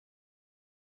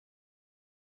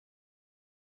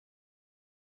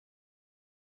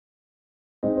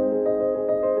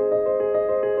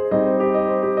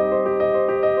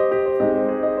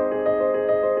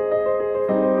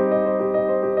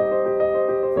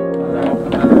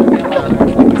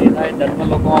ધર્મ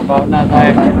લોકોમાં ભાવના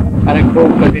થાય અને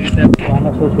ખૂબ બધી રીતે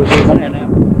માણસો સુધી બને ને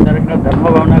દરેકનો ધર્મ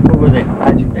ભાવના ખૂબ વધે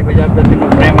એકબીજા પ્રત્યેનો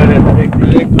પ્રેમ વધે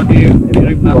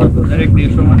દરેક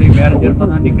દેશોમાંથી વેર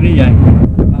ઝેરતા નીકળી જાય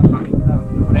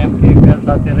પ્રેમથી વેર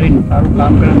સાથે રહીને સારું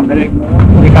કામ કરે દરેક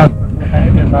વિકાસ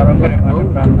સારો કરે માટે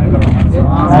પ્રાર્થના કરવામાં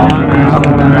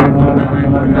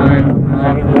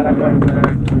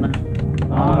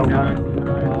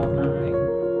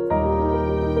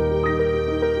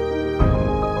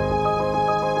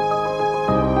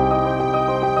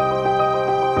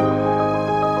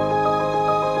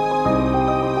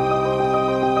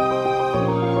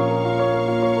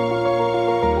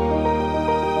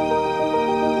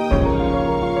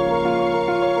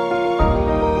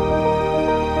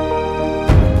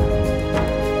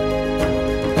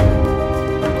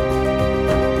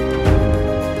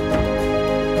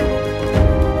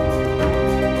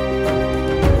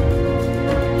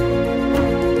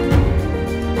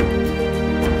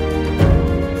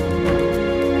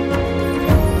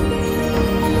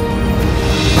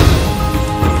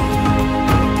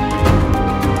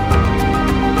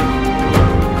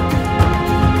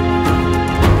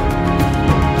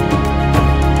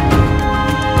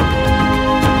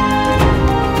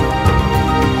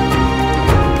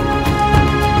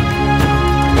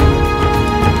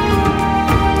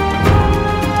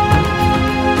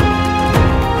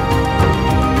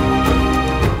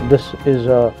This is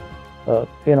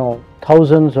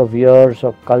thousands of years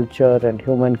of culture and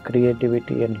human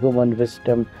creativity and human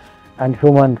wisdom and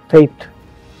human faith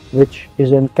which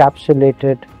is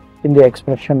encapsulated in the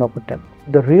expression of a temple.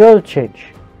 The real change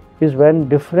is when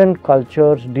different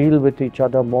cultures deal with each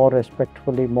other more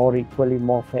respectfully, more equally,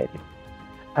 more fairly.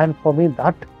 And for me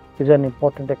that is an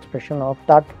important expression of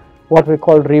that, what we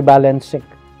call rebalancing.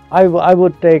 I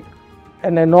would take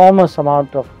an enormous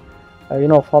amount of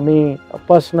for me, a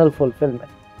personal fulfillment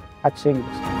at seeing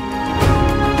this.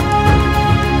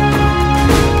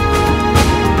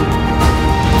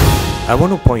 I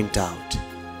want to point out,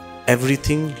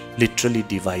 everything literally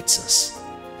divides us.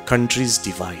 Countries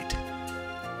divide,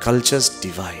 cultures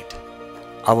divide,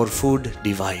 our food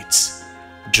divides,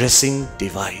 dressing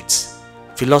divides,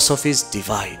 philosophies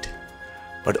divide.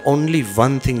 But only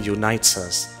one thing unites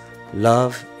us: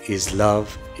 love is love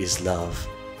is love.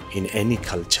 In any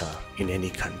culture, in any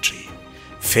country.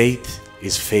 Faith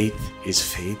is faith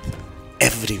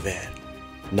everywhere,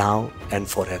 now and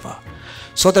forever.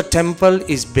 So the temple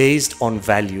is based on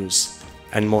values,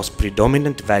 and most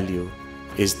predominant value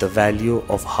is the value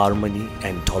of harmony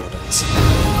and tolerance.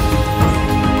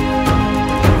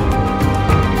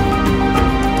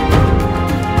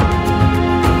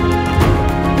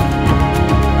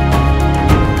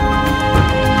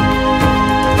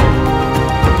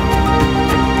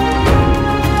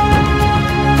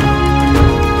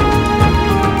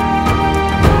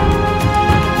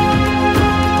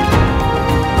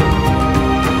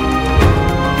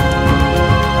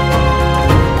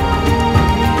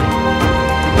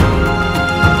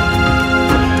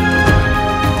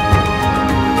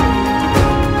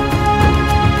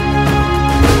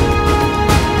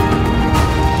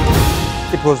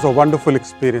 It was a wonderful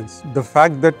experience. The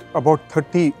fact that about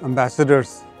 30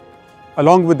 ambassadors,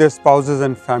 along with their spouses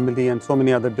and family and so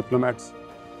many other diplomats,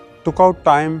 took out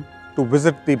time to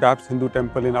visit the BAPS Hindu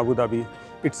Temple in Abu Dhabi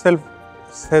itself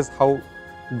says how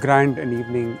grand an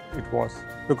evening it was.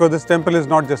 Because this temple is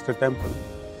not just a temple.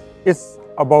 It's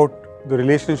about the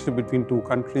relationship between two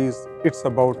countries. It's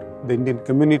about the Indian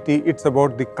community. It's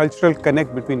about the cultural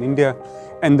connect between India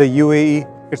and the UAE.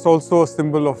 It's also a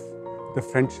symbol of the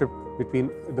friendship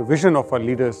between the vision of our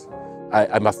leaders.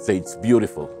 I must say it's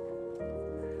beautiful.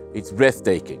 It's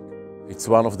breathtaking. It's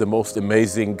one of the most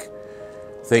amazing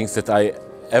things that I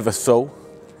ever saw.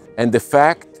 And the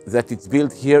fact that it's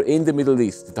built here in the Middle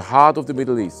East, the heart of the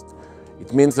Middle East,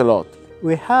 it means a lot.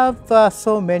 We have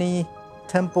so many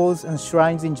temples and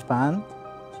shrines in Japan,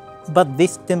 but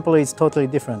this temple is totally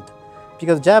different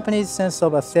because Japanese sense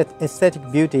of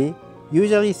aesthetic beauty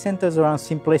usually centers around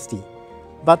simplicity.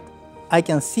 But I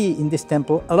can see in this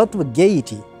temple a lot of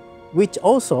gaiety, which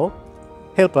also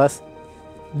help us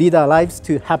lead our lives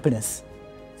to happiness.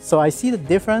 So I see the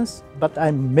difference, but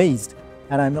I'm amazed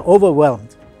and I'm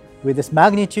overwhelmed with this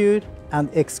magnitude and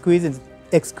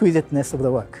exquisiteness of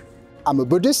the work. I'm a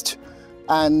Buddhist,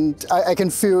 and I can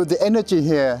feel the energy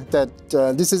here that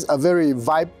this is a very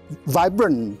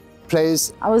vibrant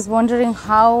place. I was wondering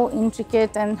how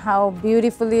intricate and how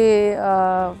beautifully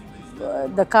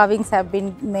the carvings have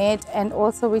been made, and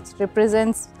also which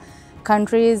represents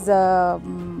countries,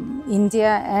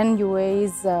 India and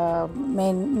UAE's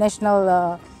main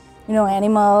national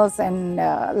animals and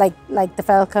like the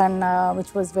falcon,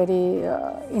 which was very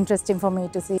interesting for me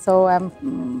to see. So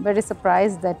I'm very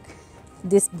surprised that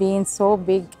this being so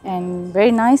big and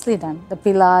very nicely done. The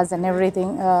pillars and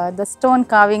everything, the stone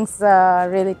carvings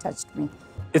really touched me.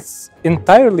 It's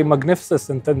entirely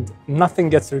magnificent and nothing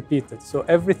gets repeated. So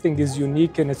everything is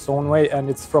unique in its own way, and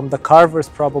it's from the carvers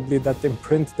probably that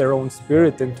imprint their own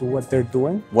spirit into what they're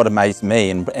doing. What amazed me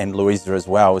and Louisa as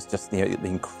well was just the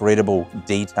incredible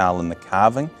detail in the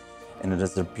carving, and it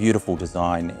is a beautiful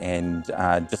design, and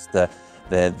just the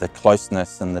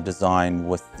closeness and the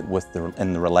design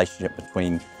in the relationship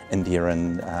between India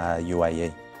and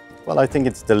UAE. Well, I think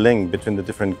it's the link between the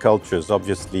different cultures,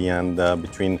 obviously, and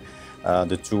between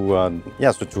the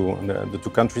two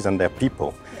countries and their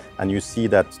people. And you see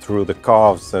that through the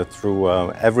carves, through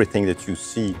everything that you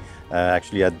see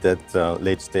actually at that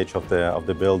late stage of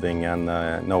the building. And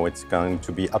no, it's going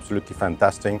to be absolutely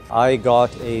fantastic. I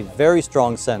got a very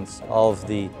strong sense of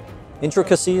the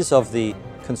intricacies of the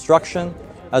construction,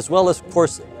 as well as, of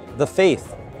course, the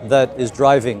faith that is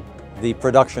driving the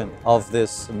production of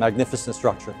this magnificent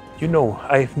structure. You know,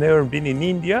 I've never been in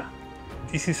India.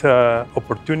 This is an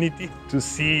opportunity to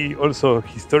see also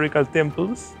historical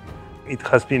temples. It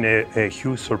has been a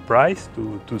huge surprise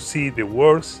to see the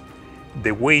works,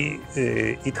 the way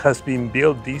it has been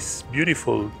built, this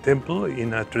beautiful temple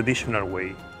in a traditional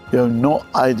way. You have no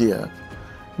idea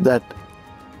that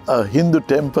a Hindu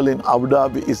temple in Abu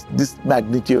Dhabi is this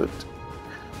magnitude.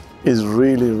 Is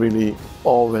really, really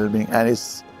overwhelming, and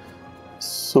it's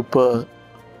super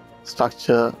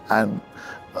structure and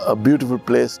a beautiful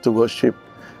place to worship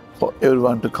for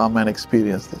everyone to come and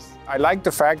experience this. I like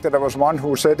the fact that there was one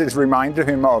who said it reminded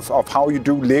him of how you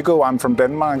do Lego. I'm from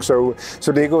Denmark, so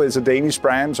Lego is a Danish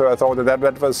brand, so I thought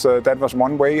that was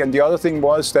one way. And the other thing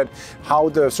was that how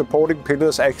the supporting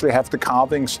pillars actually have the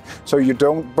carvings, so you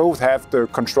don't both have the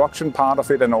construction part of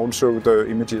it and also the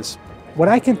images. What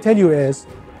I can tell you is,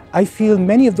 I feel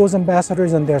many of those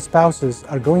ambassadors and their spouses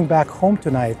are going back home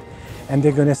tonight, and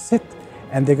they're going to sit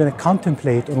and they're going to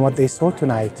contemplate on what they saw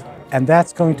tonight. And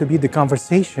that's going to be the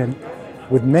conversation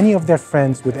with many of their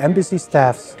friends, with embassy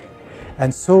staffs.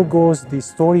 And so goes the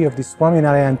story of the Swami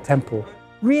Narayan temple.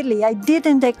 Really, I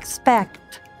didn't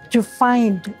expect to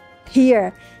find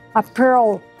here a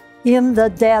pearl in the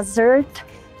desert,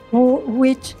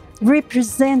 which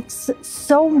represents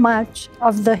so much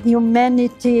of the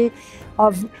humanity,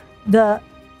 of the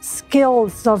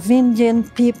skills of Indian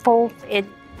people. It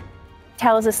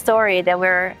tells a story that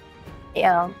we're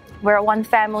one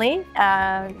family,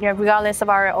 regardless of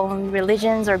our own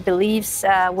religions or beliefs,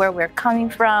 where we're coming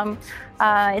from.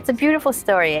 It's a beautiful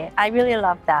story. I really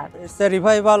love that. It's a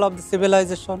revival of the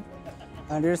civilization,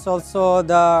 and it's also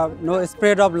the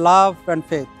spread of love and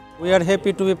faith. We are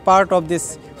happy to be part of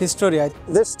this history.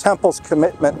 This temple's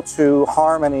commitment to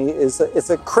harmony is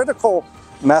a critical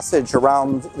message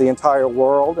around the entire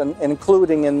world, and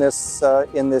including in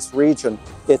this region.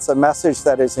 It's a message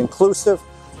that is inclusive,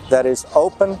 that is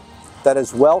open, that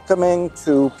is welcoming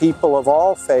to people of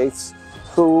all faiths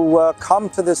who come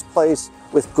to this place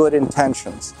with good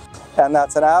intentions. And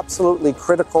that's an absolutely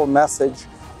critical message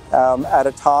at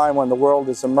a time when the world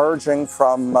is emerging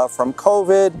from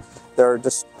COVID. There are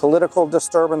political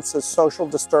disturbances, social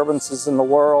disturbances in the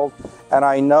world, and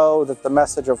I know that the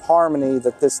message of harmony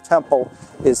that this temple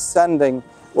is sending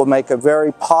will make a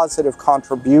very positive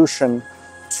contribution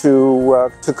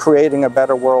to creating a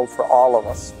better world for all of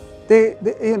us.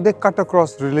 They cut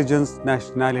across religions,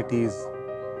 nationalities.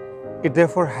 It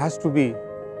therefore has to be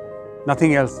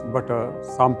nothing else but a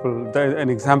sample, an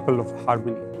example of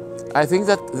harmony. I think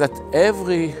that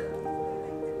every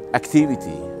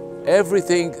activity,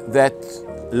 everything that,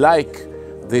 like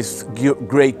this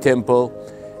great temple,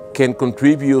 can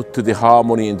contribute to the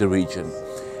harmony in the region.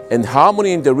 And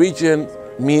harmony in the region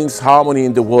means harmony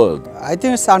in the world. I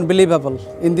think it's unbelievable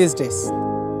in these days.